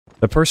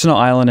The personal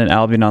island in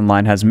Albion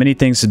Online has many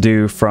things to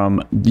do,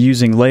 from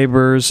using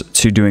laborers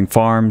to doing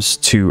farms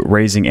to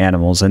raising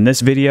animals. In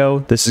this video,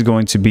 this is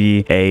going to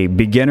be a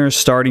beginner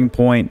starting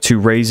point to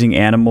raising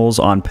animals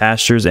on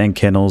Pastures and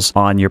Kennels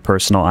on your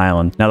personal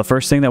island. Now, the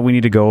first thing that we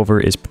need to go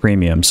over is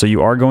premium. So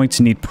you are going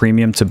to need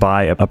premium to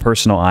buy a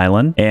personal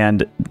island.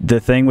 And the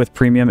thing with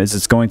premium is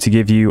it's going to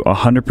give you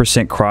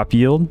 100% crop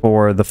yield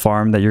for the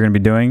farm that you're going to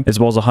be doing, as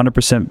well as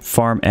 100%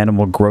 farm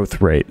animal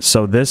growth rate.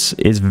 So this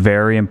is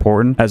very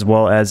important, as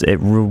well as it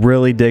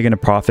really dig into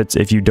profits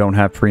if you don't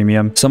have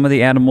premium. Some of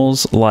the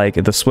animals,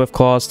 like the swift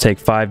claws, take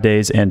 5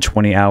 days and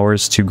 20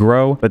 hours to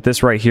grow, but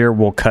this right here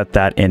will cut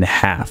that in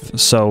half.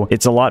 So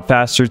it's a lot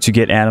faster to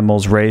get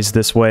animals raised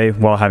this way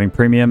while having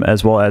premium,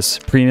 as well as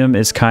premium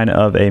is kind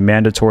of a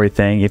mandatory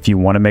thing if you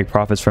want to make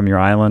profits from your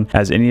island.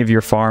 As any of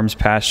your farms,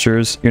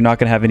 pastures, you're not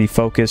going to have any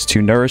focus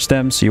to nourish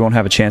them, so you won't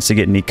have a chance to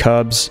get any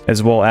cubs,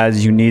 as well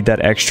as you need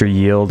that extra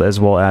yield, as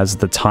well as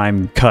the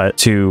time cut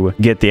to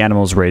get the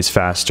animals raised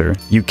faster.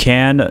 You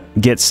can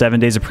get 7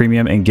 days of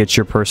premium and get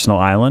your personal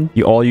island.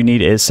 All you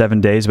need is 7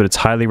 days, but it's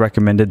highly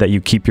recommended that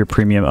you keep your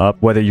premium up,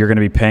 whether you're going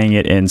to be paying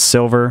it in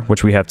silver,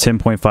 which we have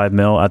 10.5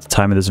 mil at the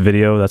time of this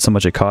video. That's how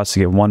much it costs to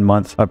get 1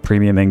 month of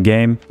premium in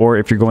game, or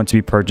if you're going to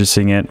be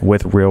purchasing it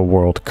with real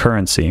world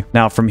currency.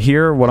 Now from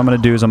here, what I'm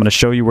going to do is I'm going to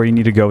show you where you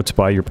need to go to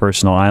buy your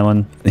personal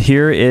island. I'm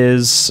here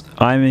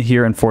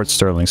in Fort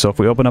Sterling. So if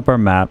we open up our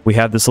map, we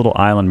have this little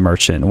island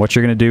merchant. And what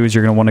you're going to do is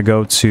you're going to want to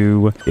go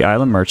to the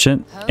island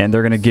merchant, and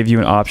they're going to give you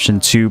an option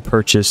to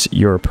purchase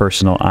your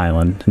personal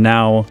island.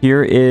 Now,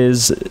 here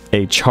is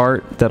a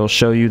chart that'll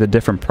show you the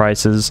different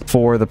prices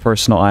for the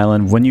personal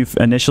island. When you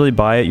initially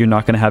buy it, you're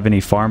not going to have any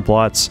farm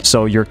plots.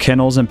 So your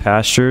kennels and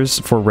pastures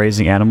for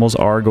raising animals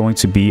are going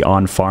to be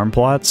on farm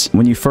plots.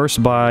 When you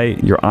first buy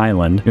your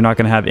island, you're not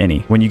going to have any.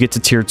 When you get to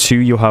tier 2,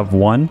 you'll have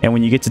 1. And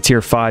when you get to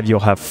tier 5,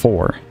 you'll have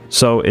 4.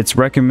 So it's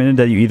recommended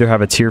that you either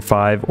have a tier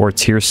 5 or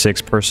tier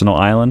 6 personal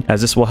island, as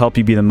this will help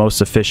you be the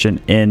most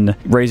efficient in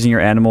raising your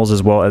animals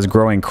as well as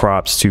growing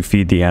crops to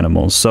feed the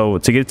animals. So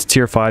to get it to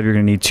tier 5, you're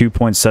going to need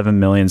 2.7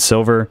 million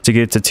silver. To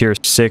get it to tier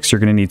 6, you're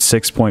going to need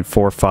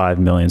 6.45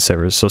 million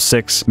silver. So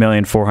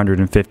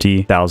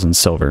 6,450,000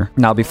 silver.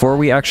 Now, before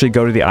we actually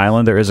go to the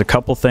island, there is a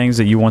couple things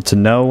that you want to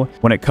know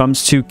when it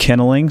comes to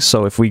kenneling.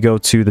 So if we go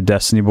to the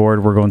destiny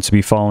board, we're going to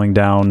be following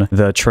down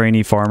the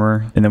trainee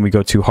farmer, and then we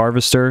go to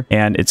harvester,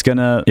 and it's going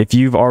to, if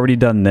you've already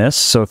done this,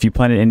 so if you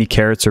planted any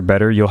carrots or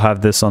better, you'll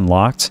have this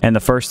unlocked. And the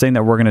first thing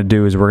that we're going to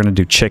do is we're going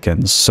to do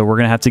chickens. So we're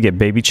going to have to get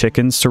baby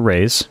chickens to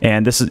raise,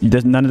 and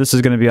none of this is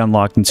going to be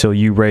unlocked until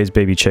you raise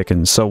baby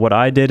chickens. So what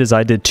I did is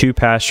I did 2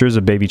 pastures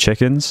of baby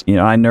chickens. You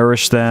know, I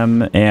nourished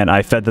them and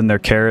I fed them their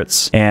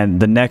carrots, and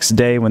the next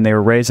day when they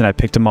were raised and I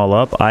picked them all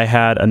up, I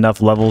had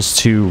enough levels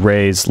to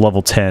raise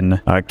level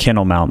 10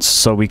 kennel mounts.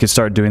 So we could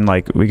start doing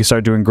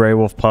gray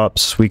wolf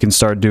pups, we can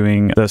start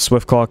doing the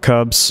swift claw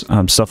cubs,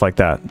 stuff like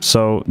that.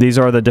 So these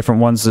are the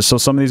different ones. So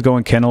some of these go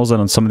in kennels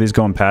and some of these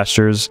go in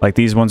pastures. Like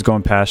these ones go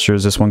in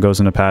pastures, this one goes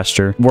into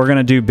pasture. We're going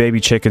to do baby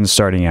chickens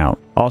starting out.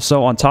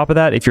 Also, on top of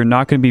that, if you're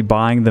not going to be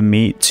buying the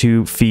meat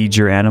to feed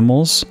your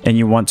animals and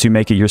you want to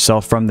make it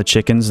yourself from the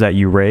chickens that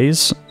you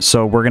raise,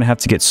 so we're going to have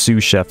to get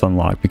Sous Chef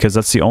unlocked, because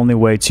that's the only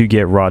way to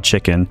get raw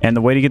chicken. And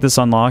the way to get this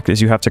unlocked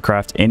is you have to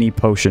craft any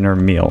potion or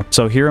meal.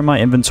 So here in my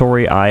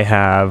inventory, I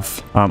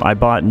have, I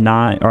bought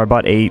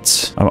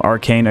 8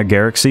 arcane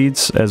agaric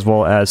seeds, as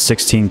well as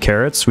 16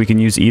 carrots. We can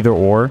use either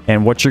or.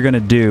 And what you're going to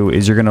do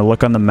is you're going to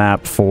look on the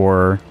map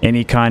for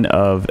any kind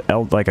of,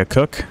 like a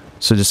cook.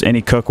 So just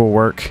any cook will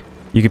work.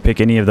 You can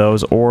pick any of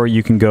those, or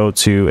you can go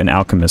to an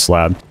alchemist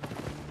lab.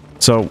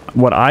 So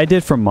what I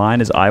did for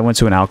mine is I went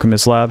to an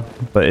alchemist lab,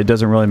 but it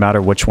doesn't really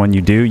matter which one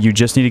you do. You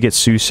just need to get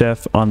Sous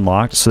Chef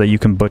unlocked so that you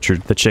can butcher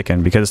the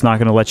chicken, because it's not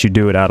going to let you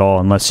do it at all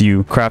unless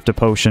you craft a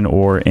potion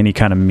or any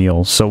kind of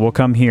meal. So we'll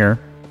come here.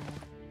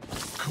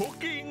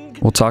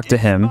 We'll talk to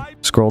him,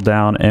 scroll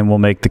down, and we'll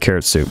make the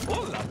carrot soup.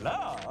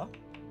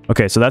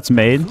 Okay, so that's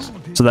made.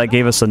 So that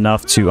gave us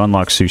enough to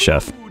unlock Sous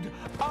Chef.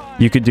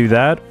 You could do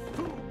that.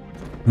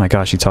 My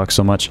gosh, he talks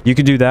so much. You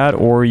could do that,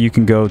 or you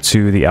can go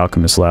to the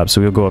alchemist lab.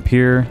 So we'll go up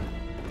here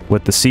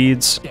with the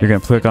seeds. You're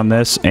going to click on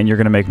this, and you're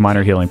going to make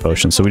minor healing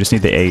potions. So we just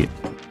need the 8.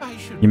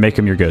 You make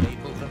them, you're good.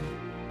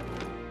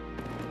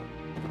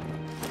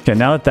 Okay,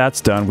 now that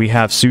that's done, we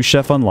have Sous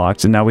Chef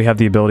unlocked, and now we have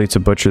the ability to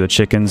butcher the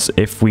chickens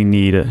if we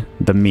need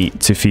the meat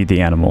to feed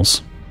the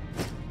animals.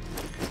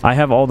 I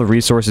have all the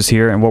resources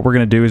here, and what we're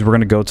going to do is we're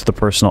going to go to the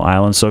personal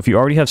island. So if you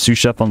already have Sous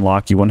Chef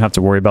unlocked, you won't have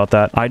to worry about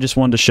that. I just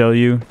wanted to show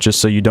you,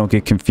 just so you don't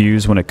get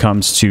confused when it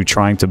comes to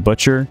trying to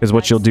butcher, because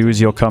what you'll do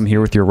is you'll come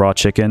here with your raw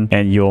chicken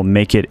and you'll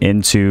make it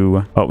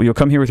into, you'll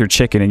come here with your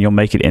chicken and you'll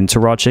make it into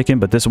raw chicken,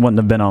 but this wouldn't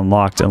have been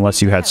unlocked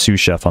unless you had Sous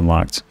Chef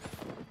unlocked.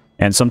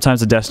 And sometimes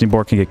the Destiny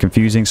board can get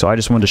confusing, so I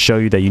just wanted to show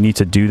you that you need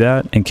to do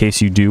that in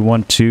case you do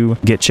want to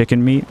get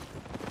chicken meat.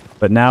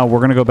 But now we're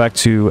going to go back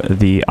to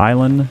the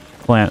island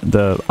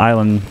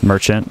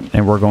merchant,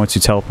 and we're going to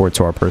teleport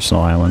to our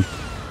personal island.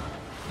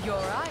 Your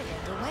island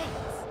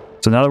awaits.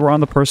 So now that we're on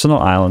the personal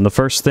island, the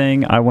first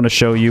thing I want to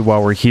show you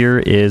while we're here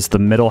is the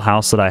middle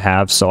house that I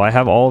have. So I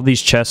have all of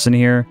these chests in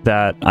here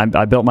that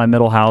I built my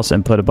middle house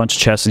and put a bunch of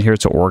chests in here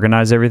to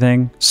organize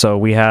everything. So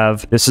we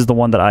have, this is the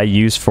one that I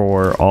use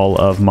for all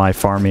of my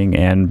farming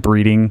and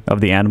breeding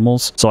of the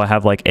animals. So I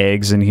have like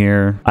eggs in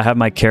here. I have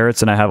my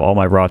carrots and I have all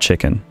my raw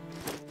chicken.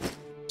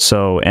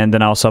 So, and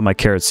then I also have my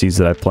carrot seeds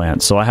that I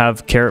plant. So I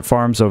have carrot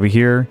farms over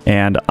here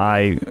and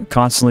I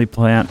constantly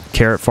plant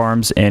carrot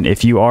farms. And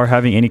if you are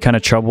having any kind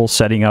of trouble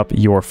setting up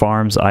your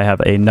farms, I have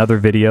another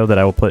video that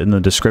I will put in the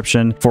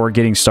description for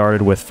getting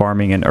started with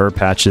farming and herb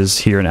patches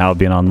here in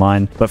Albion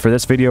Online. But for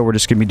this video, we're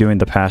just going to be doing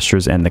the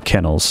pastures and the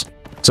kennels.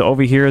 So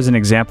over here is an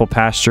example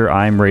pasture.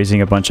 I'm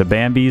raising a bunch of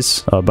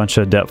Bambis, a bunch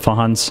of depth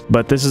fawns,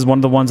 but this is one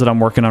of the ones that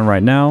I'm working on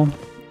right now.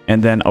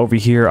 And then over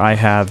here, I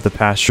have the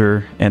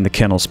pasture and the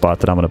kennel spot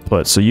that I'm going to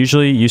put. So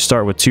usually you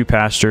start with 2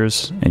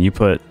 pastures and you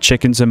put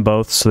chickens in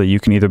both so that you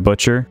can either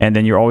butcher. And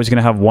then you're always going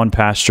to have 1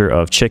 pasture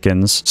of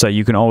chickens so that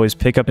you can always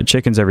pick up the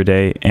chickens every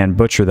day and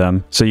butcher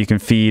them so you can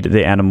feed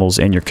the animals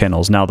in your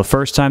kennels. Now, the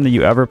first time that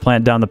you ever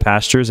plant down the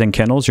pastures and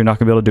kennels, you're not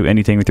going to be able to do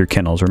anything with your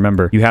kennels.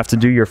 Remember, you have to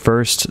do your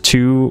first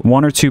 1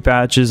 or 2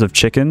 patches of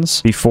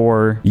chickens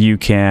before you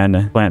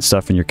can plant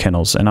stuff in your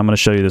kennels. And I'm going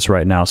to show you this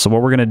right now. So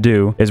what we're going to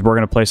do is we're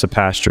going to place a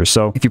pasture.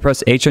 So if you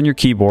press H on your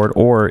keyboard,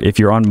 or if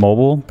you're on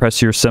mobile,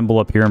 press your symbol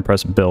up here and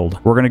press build.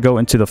 We're going to go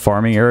into the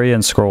farming area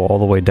and scroll all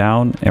the way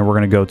down, and we're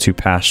going to go to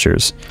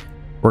pastures.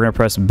 We're going to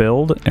press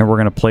build and we're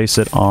going to place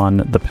it on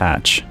the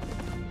patch.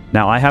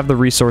 Now I have the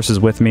resources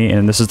with me,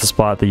 and this is the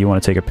spot that you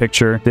want to take a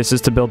picture. This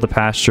is to build the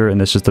pasture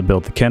and this is to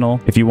build the kennel.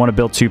 If you want to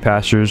build 2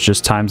 pastures,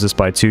 just times this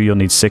by 2. You'll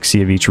need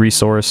 60 of each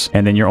resource,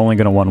 and then you're only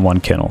going to want 1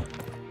 kennel.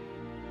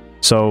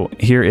 So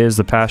here is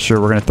the pasture.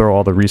 We're going to throw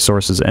all the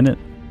resources in it.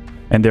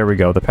 And there we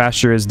go. The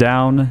pasture is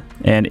down,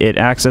 and it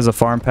acts as a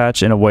farm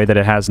patch in a way that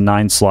it has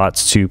 9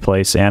 slots to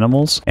place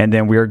animals. And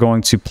then we are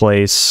going to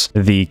place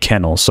the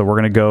kennel. So we're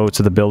going to go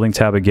to the building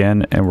tab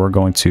again, and we're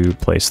going to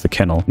place the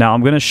kennel. Now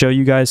I'm going to show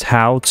you guys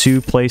how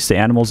to place the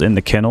animals in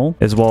the kennel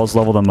as well as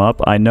level them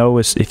up. I know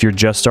if you're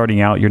just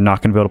starting out, you're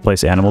not going to be able to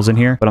place animals in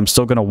here, but I'm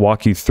still going to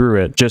walk you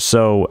through it just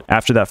so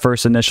after that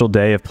first initial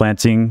day of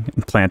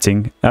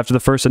after the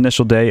first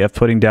initial day of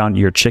putting down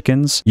your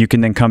chickens, you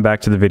can then come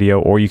back to the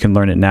video, or you can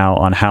learn it now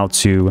on how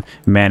to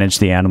manage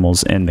the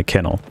animals in the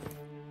kennel.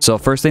 So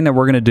first thing that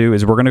we're going to do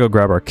is we're going to go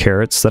grab our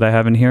carrots that I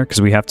have in here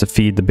because we have to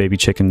feed the baby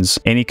chickens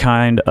any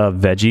kind of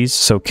veggies.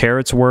 So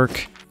carrots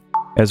work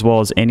as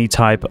well as any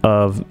type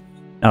of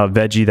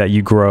veggie that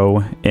you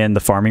grow in the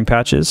farming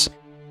patches.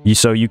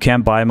 So you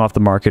can buy them off the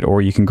market,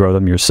 or you can grow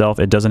them yourself.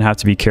 It doesn't have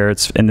to be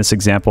carrots. In this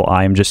example,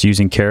 I am just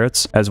using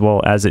carrots, as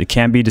well as it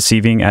can be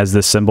deceiving as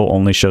this symbol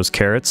only shows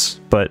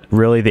carrots, but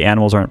really the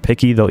animals aren't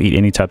picky. They'll eat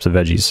any types of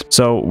veggies.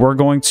 So I'm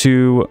going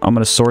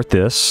to sort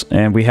this,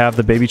 and we have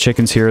the baby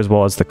chickens here as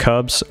well as the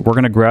cubs. We're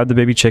going to grab the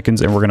baby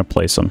chickens and we're going to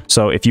place them.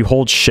 So if you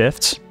hold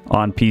shift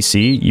on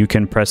PC, you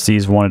can press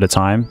these one at a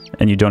time,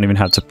 and you don't even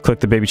have to click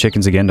the baby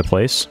chickens again to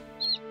place.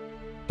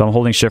 So I'm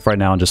holding shift right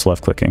now and just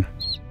left clicking.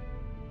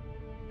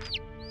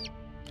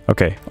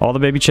 Okay, all the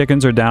baby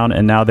chickens are down,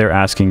 and now they're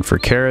asking for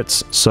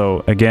carrots.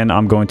 So again,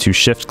 I'm going to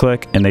shift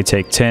click, and they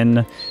take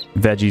 10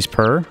 veggies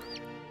per.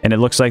 And it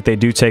looks like they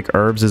do take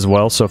herbs as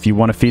well. So if you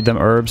want to feed them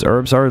herbs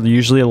are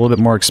usually a little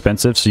bit more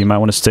expensive, so you might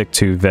want to stick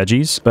to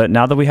veggies. But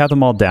now that we have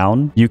them all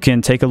down, you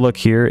can take a look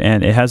here,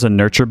 and it has a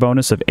nurture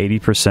bonus of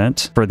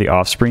 80% for the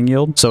offspring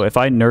yield. So if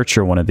I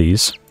nurture one of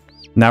these,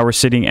 now we're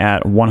sitting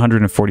at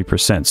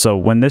 140%. So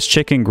when this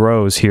chicken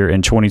grows here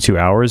in 22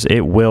 hours, it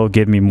will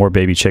give me more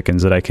baby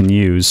chickens that I can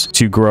use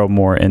to grow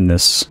more in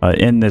this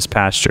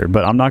pasture.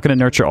 But I'm not going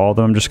to nurture all of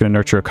them. I'm just going to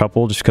nurture a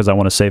couple just because I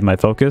want to save my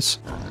focus.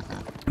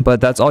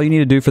 But that's all you need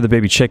to do for the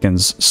baby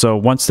chickens. So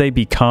once they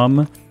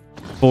become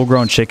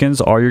full-grown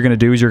chickens, all you're going to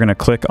do is you're going to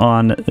click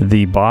on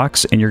the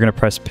box and you're going to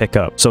press pick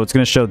up. So it's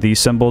going to show these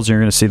symbols, and you're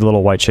going to see the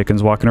little white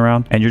chickens walking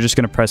around, and you're just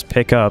going to press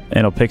pick up, and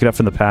it'll pick it up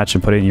from the patch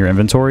and put it in your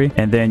inventory.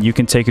 And then you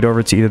can take it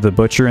over to either the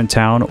butcher in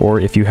town, or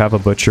if you have a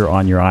butcher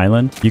on your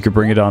island, you could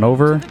bring it on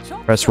over,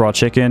 press raw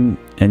chicken,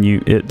 and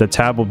the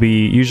tab will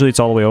be, usually it's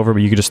all the way over,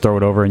 but you can just throw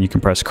it over and you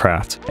can press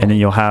craft, and then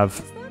you'll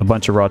have a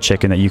bunch of raw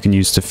chicken that you can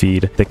use to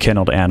feed the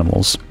kenneled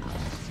animals.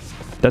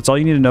 That's all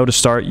you need to know to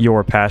start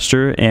your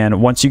pasture.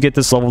 And once you get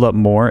this leveled up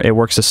more, it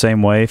works the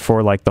same way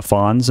for like the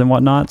fawns and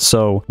whatnot.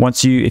 So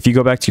if you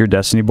go back to your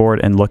Destiny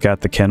board and look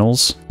at the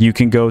kennels, you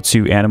can go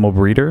to Animal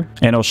Breeder,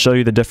 and it'll show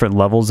you the different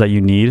levels that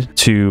you need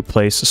to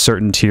place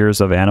certain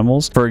tiers of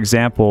animals. For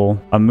example,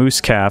 a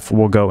moose calf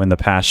will go in the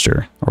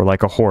pasture, or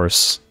like a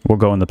horse will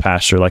go in the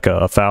pasture, like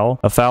a fowl.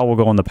 A fowl will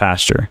go in the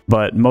pasture,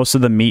 but most of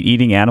the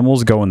meat-eating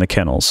animals go in the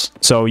kennels.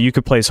 So you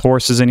could place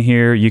horses in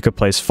here, you could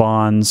place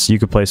fawns, you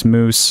could place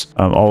moose.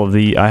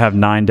 I have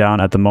 9 down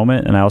at the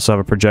moment, and I also have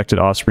a projected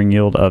offspring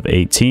yield of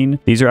 18.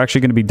 These are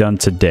actually going to be done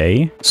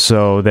today.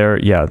 So they're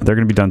going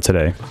to be done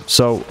today.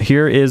 So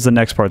here is the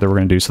next part that we're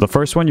going to do. So the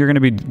first one you're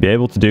going to be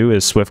able to do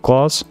is Swift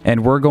Claws,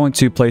 and we're going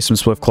to place some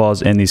Swift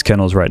Claws in these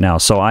kennels right now.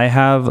 So I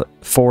have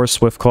 4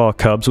 Swift Claw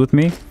cubs with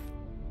me.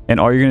 And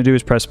all you're going to do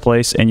is press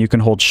place, and you can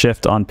hold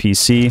shift on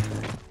PC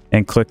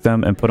and click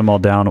them and put them all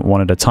down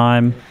one at a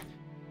time.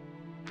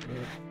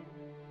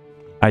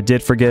 I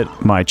did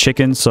forget my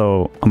chicken,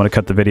 so I'm going to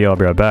cut the video. I'll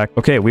be right back.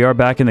 Okay, we are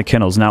back in the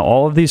kennels. Now,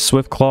 all of these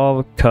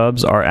Swiftclaw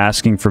cubs are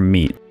asking for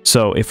meat.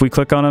 So if we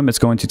click on them, it's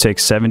going to take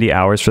 70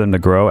 hours for them to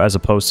grow as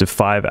opposed to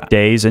 5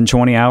 days and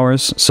 20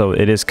 hours. So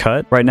it is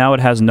cut. Right now,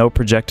 it has no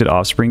projected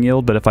offspring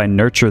yield, but if I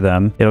nurture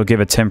them, it'll give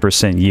a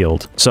 10%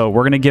 yield. So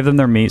we're going to give them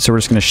their meat. So we're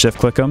just going to shift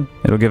click them.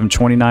 It'll give them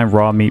 29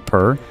 raw meat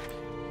per.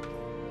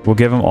 We'll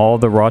give them all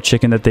the raw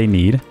chicken that they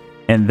need.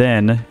 And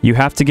then you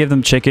have to give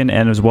them chicken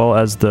and as well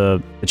as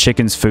the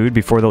chicken's food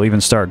before they'll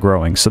even start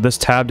growing. So this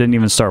tab didn't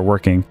even start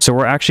working. So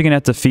we're actually going to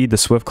have to feed the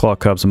Swiftclaw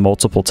cubs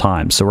multiple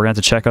times. So we're going to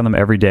have to check on them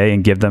every day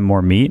and give them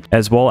more meat,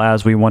 as well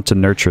as we want to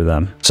nurture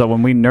them. So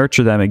when we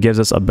nurture them, it gives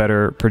us a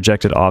better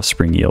projected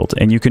offspring yield.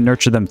 And you can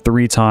nurture them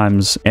 3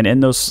 times. And in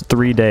those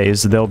 3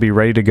 days, they'll be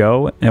ready to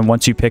go. And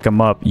once you pick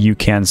them up, you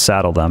can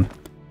saddle them.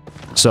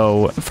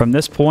 So from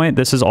this point,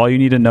 this is all you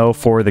need to know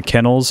for the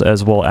kennels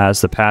as well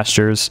as the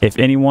pastures. If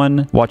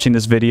anyone watching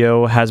this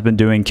video has been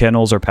doing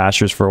kennels or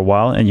pastures for a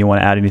while and you want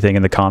to add anything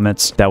in the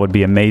comments, that would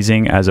be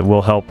amazing, as it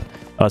will help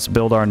us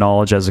build our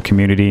knowledge as a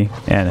community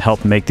and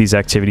help make these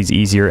activities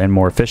easier and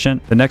more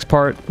efficient. The next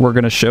part we're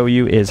going to show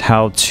you is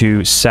how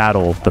to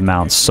saddle the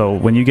mounts. So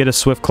when you get a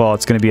Swiftclaw,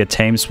 it's going to be a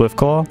tame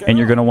Swiftclaw, and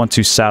you're going to want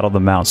to saddle the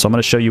mounts. So I'm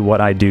going to show you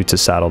what I do to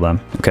saddle them.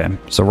 Okay,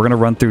 so we're going to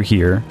run through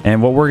here,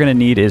 and what we're going to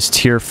need is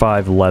tier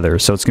 5 leather.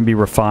 So it's going to be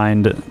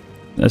refined,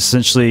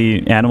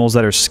 essentially animals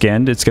that are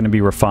skinned. It's going to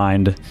be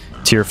refined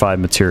tier 5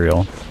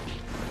 material.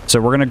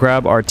 So we're going to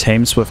grab our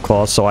tame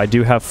Swiftclaw. So I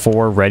do have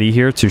 4 ready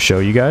here to show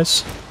you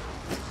guys.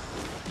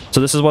 So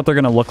this is what they're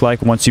going to look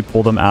like once you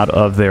pull them out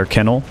of their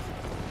kennel.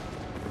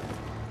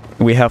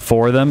 We have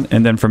 4 of them,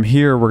 and then from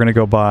here we're going to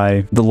go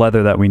buy the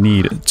leather that we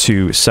need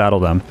to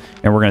saddle them,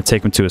 and we're going to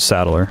take them to a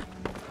saddler.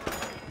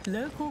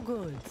 Local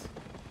goods.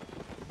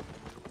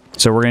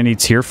 So we're going to need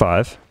tier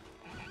 5.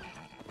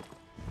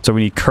 So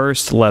we need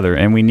cursed leather,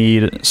 and we're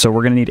going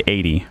to need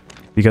 80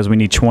 because we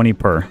need 20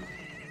 per.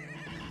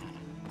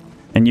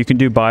 And you can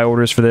do buy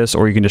orders for this,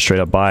 or you can just straight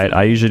up buy it.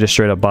 I usually just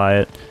straight up buy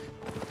it.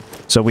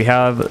 So we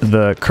have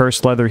the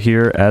cursed leather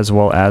here as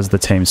well as the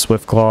tame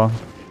Swiftclaw.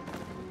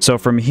 So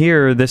from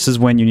here, this is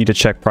when you need to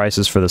check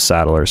prices for the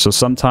saddler. So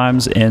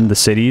sometimes in the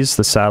cities,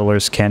 the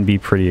saddlers can be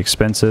pretty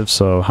expensive.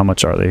 So how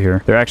much are they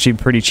here? They're actually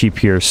pretty cheap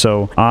here.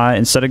 So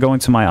instead of going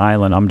to my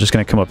island, I'm just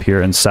going to come up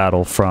here and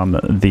saddle from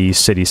the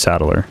city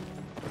saddler.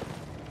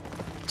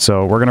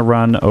 So we're going to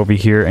run over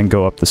here and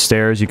go up the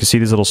stairs. You can see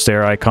these little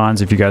stair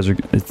icons. If you guys are,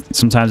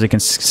 sometimes it can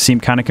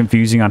seem kind of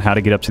confusing on how to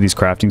get up to these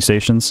crafting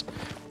stations.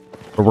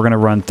 But we're going to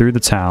run through the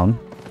town,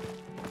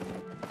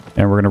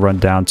 and we're going to run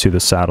down to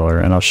the saddler,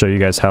 and I'll show you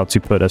guys how to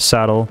put a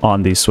saddle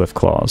on these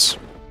Swiftclaws.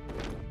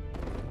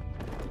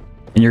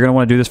 And you're going to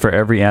want to do this for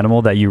every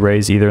animal that you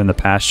raise either in the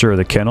pasture or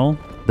the kennel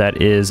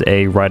that is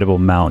a rideable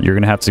mount. You're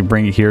going to have to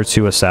bring it here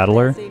to a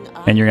saddler,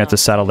 and you're going to have to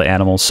saddle the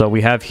animals. So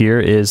we have here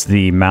is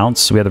the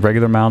mounts. We have the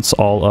regular mounts,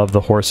 all of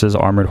the horses,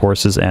 armored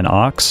horses, and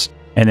ox.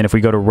 And then if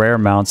we go to rare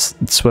mounts,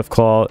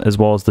 Swiftclaw as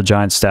well as the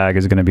giant stag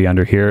is going to be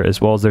under here,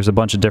 as well as there's a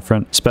bunch of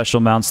different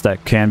special mounts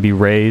that can be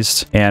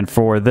raised. And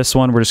for this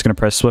one, we're just going to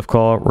press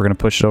Swiftclaw. We're going to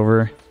push it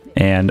over,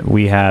 and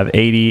we have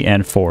 80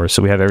 and 4.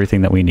 So we have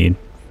everything that we need.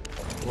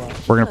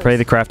 We're going to pay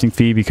the crafting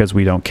fee because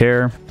we don't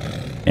care.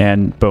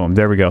 And boom,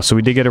 there we go. So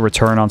we did get a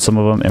return on some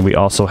of them, and we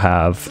also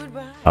have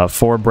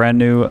 4 brand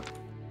new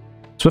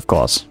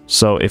Swiftclaws.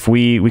 So if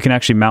we can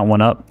actually mount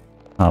one up.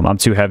 I'm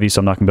too heavy, so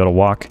I'm not going to be able to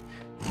walk.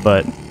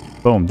 But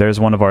boom, there's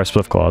one of our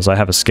Swiftclaws. I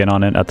have a skin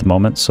on it at the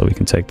moment, so we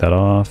can take that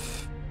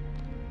off.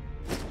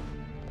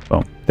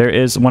 Boom. There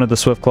is one of the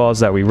Swiftclaws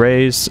that we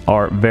raised,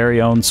 our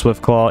very own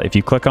Swiftclaw. If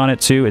you click on it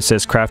too, it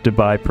says crafted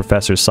by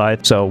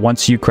ProfessorScythe. So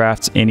once you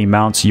craft any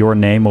mounts, your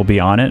name will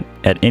be on it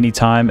at any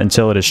time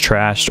until it is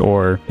trashed,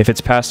 or if it's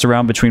passed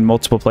around between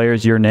multiple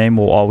players, your name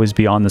will always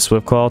be on the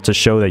Swiftclaw to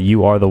show that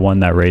you are the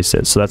one that raised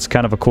it. So that's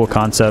kind of a cool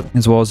concept.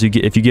 As well as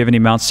if you give any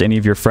mounts to any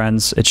of your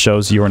friends, it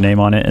shows your name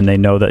on it, and they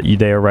know that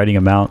they are writing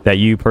a mount that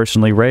you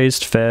personally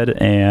raised, fed,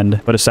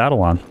 and put a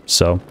saddle on.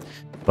 So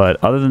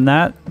but other than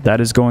that, that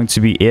is going to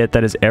be it.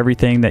 That is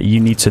everything that you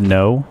need to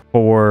know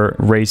for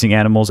raising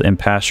animals in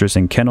pastures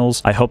and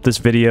kennels. I hope this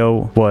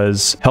video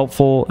was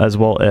helpful, as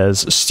well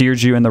as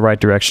steered you in the right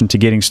direction to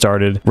getting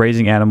started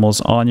raising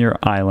animals on your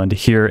island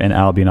here in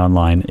Albion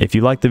Online. If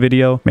you liked the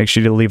video, make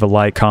sure to leave a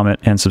like, comment,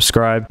 and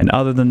subscribe. And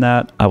other than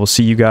that, I will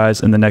see you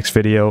guys in the next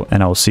video,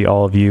 and I will see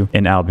all of you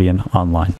in Albion Online.